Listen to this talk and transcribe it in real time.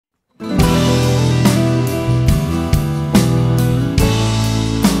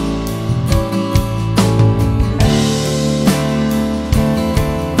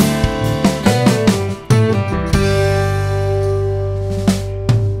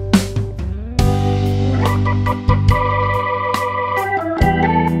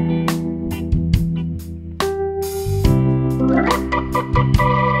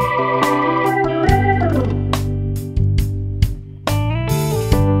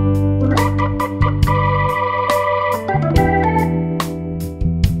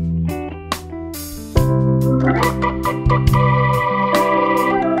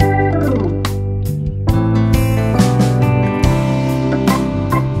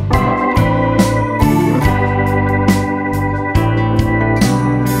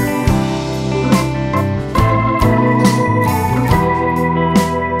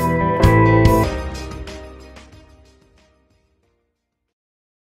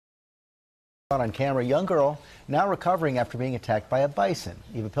On camera, young girl now recovering after being attacked by a bison.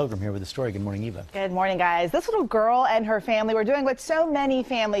 Eva Pilgrim here with the story. Good morning, Eva. Good morning, guys. This little girl and her family were doing what so many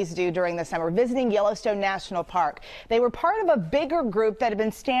families do during the summer, visiting Yellowstone National Park. They were part of a bigger group that had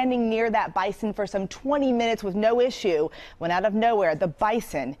been standing near that bison for some 20 minutes with no issue when out of nowhere the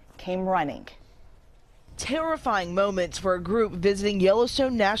bison came running. Terrifying moments for a group visiting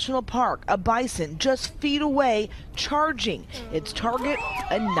Yellowstone National Park. A bison just feet away, charging. Its target,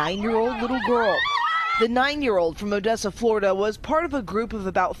 a 9-year-old little girl. The 9-year-old from Odessa, Florida, was part of a group of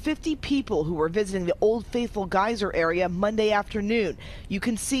about 50 people who were visiting the Old Faithful Geyser area Monday afternoon. You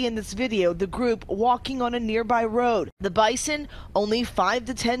can see in this video the group walking on a nearby road. The bison only 5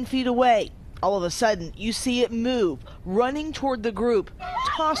 to 10 feet away. All of a sudden, you see it move, running toward the group,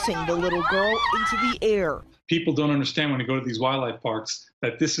 tossing the little girl into the air. People don't understand when they go to these wildlife parks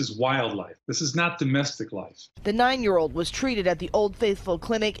that this is wildlife. This is not domestic life. The 9-year-old was treated at the Old Faithful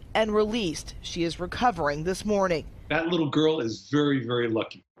Clinic and released. She is recovering this morning. That little girl is very, very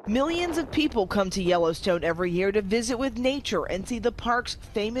lucky. Millions of people come to Yellowstone every year to visit with nature and see the park's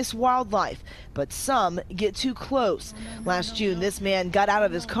famous wildlife, but some get too close. Last June, this man got out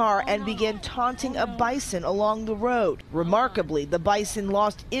of his car and began taunting a bison along the road. Remarkably, the bison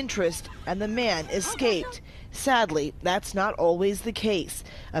lost interest and the man escaped. Sadly, that's not always the case.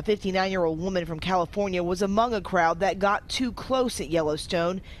 A 59-year-old woman from California was among a crowd that got too close at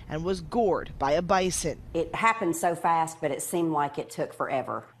Yellowstone and was gored by a bison. It happened so fast, but it seemed like it took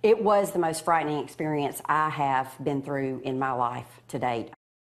forever. It was the most frightening experience I have been through in my life to date.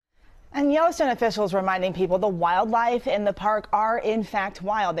 And Yellowstone officials reminding people the wildlife in the park are in fact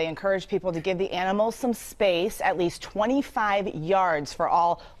wild. They encourage people to give the animals some space, at least 25 yards for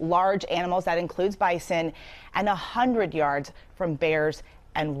all large animals. That includes bison, and 100 yards from bears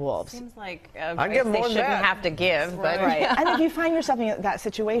and wolves. Seems like I give more they shouldn't have to give, but right. And if you find yourself in that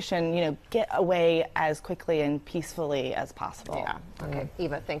situation, get away as quickly and peacefully as possible. Yeah. Okay,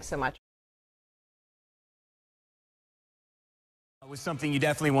 Eva, thanks so much. It was something you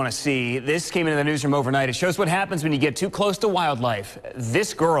definitely want to see. This came into the newsroom overnight. It shows what happens when you get too close to wildlife.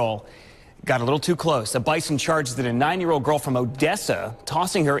 This girl got a little too close. A bison charged at a 9-year-old girl from Odessa,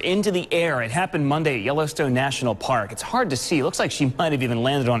 tossing her into the air. It happened Monday at Yellowstone National Park. It's hard to see. It looks like she might have even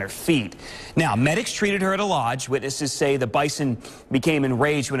landed on her feet. Now, medics treated her at a lodge. Witnesses say the bison became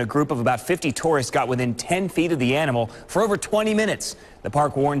enraged when a group of about 50 tourists got within 10 feet of the animal for over 20 minutes. The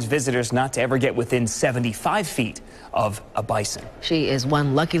park warns visitors not to ever get within 75 feet of a bison. She is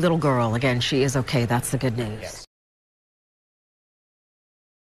one lucky little girl. Again, she is okay. That's the good news. Yes.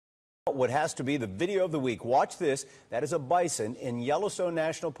 What has to be the video of the week. Watch this. That is a bison in Yellowstone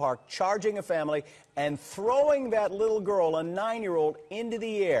National Park charging a family and throwing that little girl, a 9-year-old, into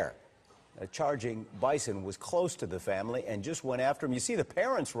the air. A charging bison was close to the family and just went after him. You see the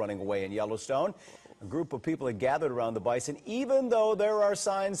parents running away in Yellowstone. A group of people had gathered around the bison, even though there are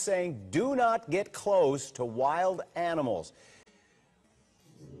signs saying do not get close to wild animals.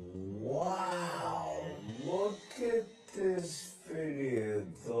 Wow, look at this video.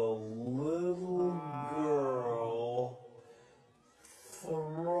 The little girl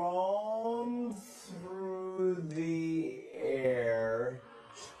thrown through the air,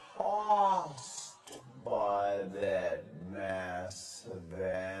 tossed by that massive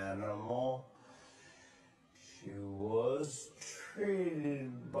animal. She was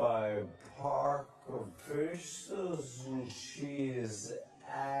treated by park officials, and she is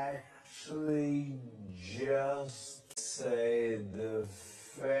actually just the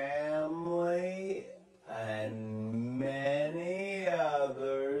family and many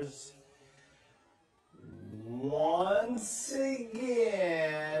others once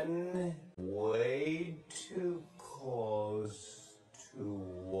again way too close to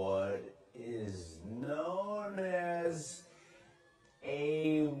what is known as a